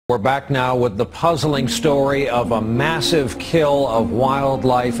We're back now with the puzzling story of a massive kill of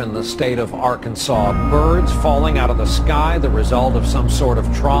wildlife in the state of Arkansas. Birds falling out of the sky, the result of some sort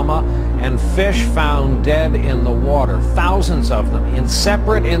of trauma, and fish found dead in the water, thousands of them, in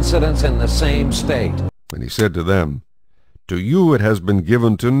separate incidents in the same state. And he said to them, "To you it has been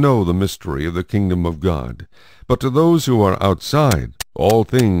given to know the mystery of the kingdom of God, but to those who are outside, all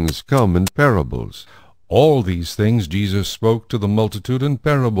things come in parables." All these things Jesus spoke to the multitude in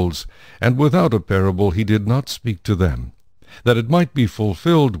parables, and without a parable he did not speak to them, that it might be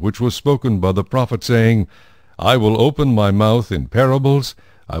fulfilled which was spoken by the prophet, saying, "I will open my mouth in parables,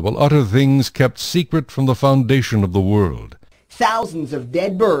 I will utter things kept secret from the foundation of the world." Thousands of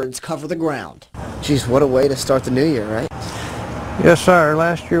dead birds cover the ground. Geez, what a way to start the new year, right? Yes, sir.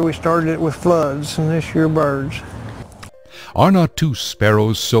 Last year we started it with floods, and this year birds. Are not 2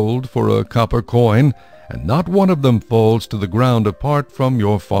 sparrows sold for a copper coin, and not one of them falls to the ground apart from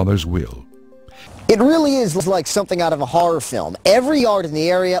your Father's will? It really is like something out of a horror film. Every yard in the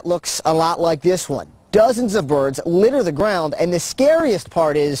area looks a lot like this one. Dozens of birds litter the ground, and the scariest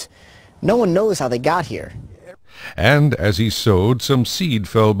part is no one knows how they got here. And as he sowed, some seed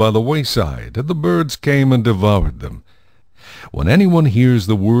fell by the wayside, and the birds came and devoured them. When anyone hears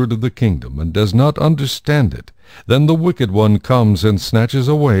the word of the kingdom and does not understand it, then the wicked one comes and snatches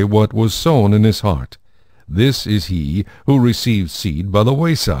away what was sown in his heart. This is he who receives seed by the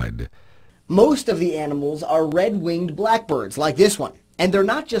wayside. Most of the animals are red-winged blackbirds, like this one. And they're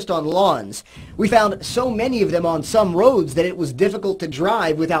not just on lawns. We found so many of them on some roads that it was difficult to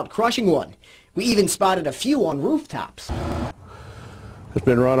drive without crushing one. We even spotted a few on rooftops. It's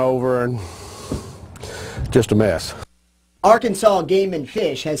been run over and just a mess. Arkansas Game and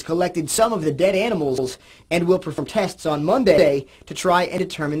Fish has collected some of the dead animals and will perform tests on Monday to try and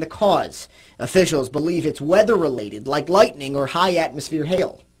determine the cause. Officials believe it's weather-related, like lightning or high-atmosphere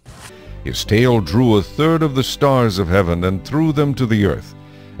hail. His tail drew 1/3 of the stars of heaven and threw them to the earth.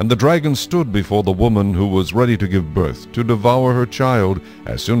 And the dragon stood before the woman who was ready to give birth, to devour her child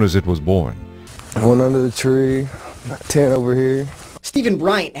as soon as it was born. One under the tree, 10 over here. Stephen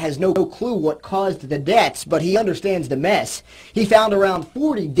Bryant has no clue what caused the deaths, but he understands the mess. He found around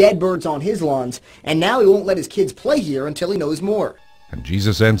 40 dead birds on his lawns, and now he won't let his kids play here until he knows more. And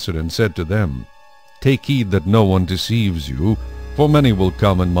Jesus answered and said to them, "Take heed that no one deceives you, for many will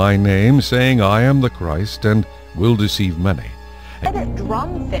come in my name, saying, I am the Christ, and will deceive many."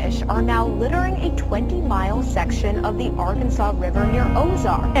 Drumfish are now littering a 20-mile section of the Arkansas River near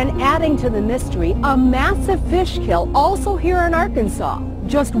Ozark. And adding to the mystery, a massive fish kill also here in Arkansas,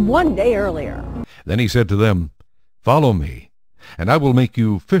 just one day earlier. Then he said to them, "Follow me, and I will make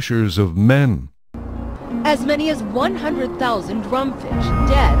you fishers of men." As many as 100,000 drumfish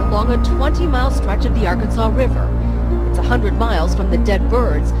dead along a 20-mile stretch of the Arkansas River. It's 100 miles from the dead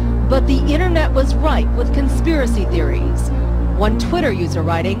birds, but the internet was ripe with conspiracy theories. One Twitter user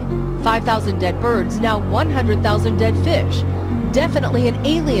writing, 5,000 dead birds, now 100,000 dead fish. Definitely an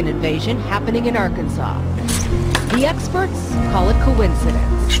alien invasion happening in Arkansas. The experts call it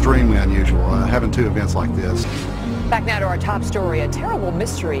coincidence. Extremely unusual, having 2 events like this. Back now to our top story, a terrible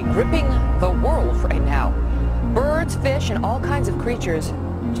mystery gripping the world right now. Birds, fish, and all kinds of creatures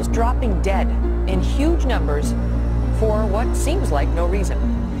just dropping dead in huge numbers for what seems like no reason.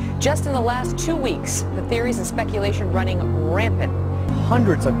 Just in the last 2 weeks, the theories and speculation running rampant.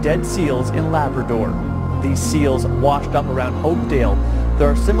 Hundreds of dead seals in Labrador. These seals washed up around Hopedale. There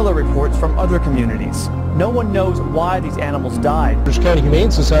are similar reports from other communities. No one knows why these animals died. Rogers County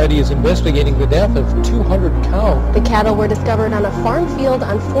Humane Society is investigating the death of 200 cows. The cattle were discovered on a farm field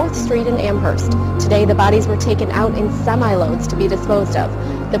on 4th Street in Amherst. Today, the bodies were taken out in semi-loads to be disposed of.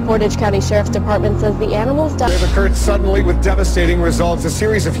 The Portage County Sheriff's Department says the animals died. They've occurred suddenly with devastating results. A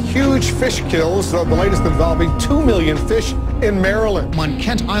series of huge fish kills, the latest involving 2 million fish in Maryland. On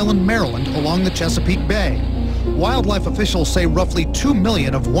Kent Island, Maryland, along the Chesapeake Bay. Wildlife officials say roughly 2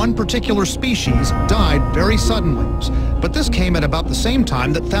 million of one particular species died very suddenly. But this came at about the same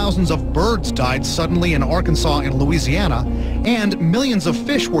time that thousands of birds died suddenly in Arkansas and Louisiana, and millions of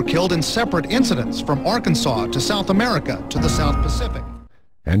fish were killed in separate incidents from Arkansas to South America to the South Pacific.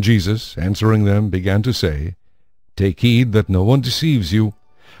 And Jesus, answering them, began to say, "Take heed that no one deceives you,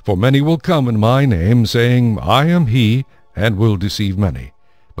 for many will come in my name, saying, I am he, and will deceive many."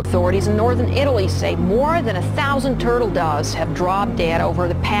 Authorities in northern Italy say more than 1,000 turtle doves have dropped dead over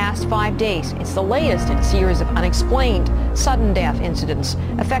the past 5 days. It's the latest in a series of unexplained sudden death incidents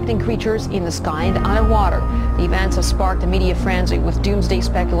affecting creatures in the sky and underwater. The events have sparked a media frenzy, with doomsday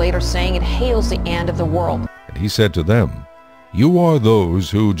speculators saying it hails the end of the world. And he said to them, "You are those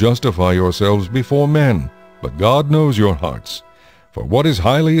who justify yourselves before men, but God knows your hearts. For what is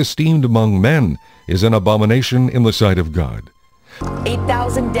highly esteemed among men is an abomination in the sight of God.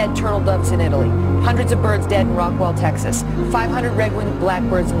 8,000 dead turtle doves in Italy, hundreds of birds dead in Rockwell, Texas, 500 red-winged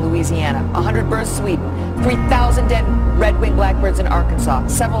blackbirds in Louisiana, 100 birds in Sweden, 3,000 dead red-winged blackbirds in Arkansas,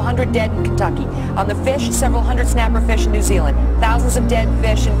 several hundred dead in Kentucky. On the fish, several hundred snapper fish in New Zealand, thousands of dead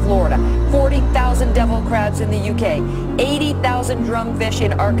fish in Florida, 40,000 devil crabs in the UK, 80,000 drumfish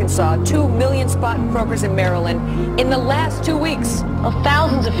in Arkansas, 2 million spotted croakers in Maryland. In the last 2 weeks,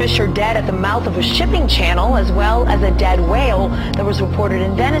 thousands of fish are dead at the mouth of a shipping channel, as well as a dead whale that was reported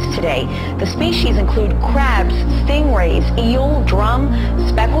in Venice today. The species include crabs, stingrays, eel, drum,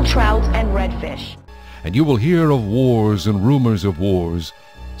 speckled trouts, and redfish. And you will hear of wars and rumors of wars.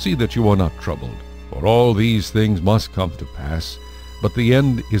 See that you are not troubled, for all these things must come to pass, but the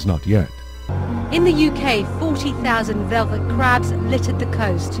end is not yet. In the UK, 40,000 velvet crabs littered the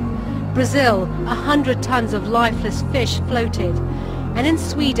coast. Brazil, 100 tons of lifeless fish floated. And in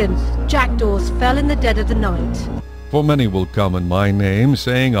Sweden, jackdaws fell in the dead of the night. For many will come in my name,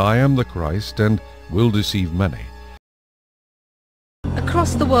 saying, I am the Christ, and will deceive many.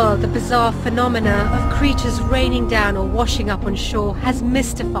 Across the world, the bizarre phenomena of creatures raining down or washing up on shore has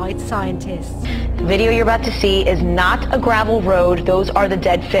mystified scientists. The video you're about to see is not a gravel road. Those are the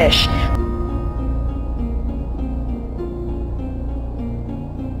dead fish.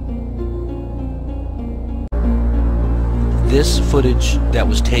 This footage that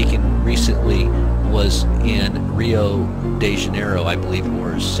was taken recently was in Rio de Janeiro, I believe,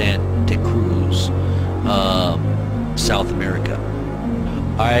 or Santa Cruz, South America.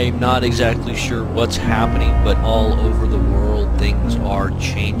 I'm not exactly sure what's happening, but all over the world things are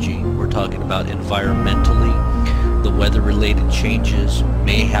changing. We're talking about environmentally, the weather-related changes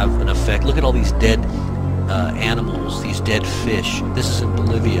may have an effect. Look at all these dead animals, these dead fish. This is in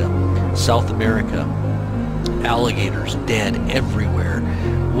Bolivia, South America. Alligators dead everywhere.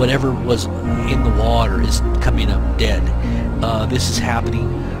 Whatever was in the water is coming up dead. This is happening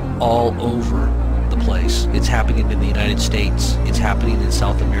all over the place. It's happening in the United States. It's happening in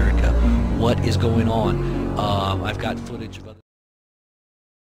South America. What is going on? I've got footage of other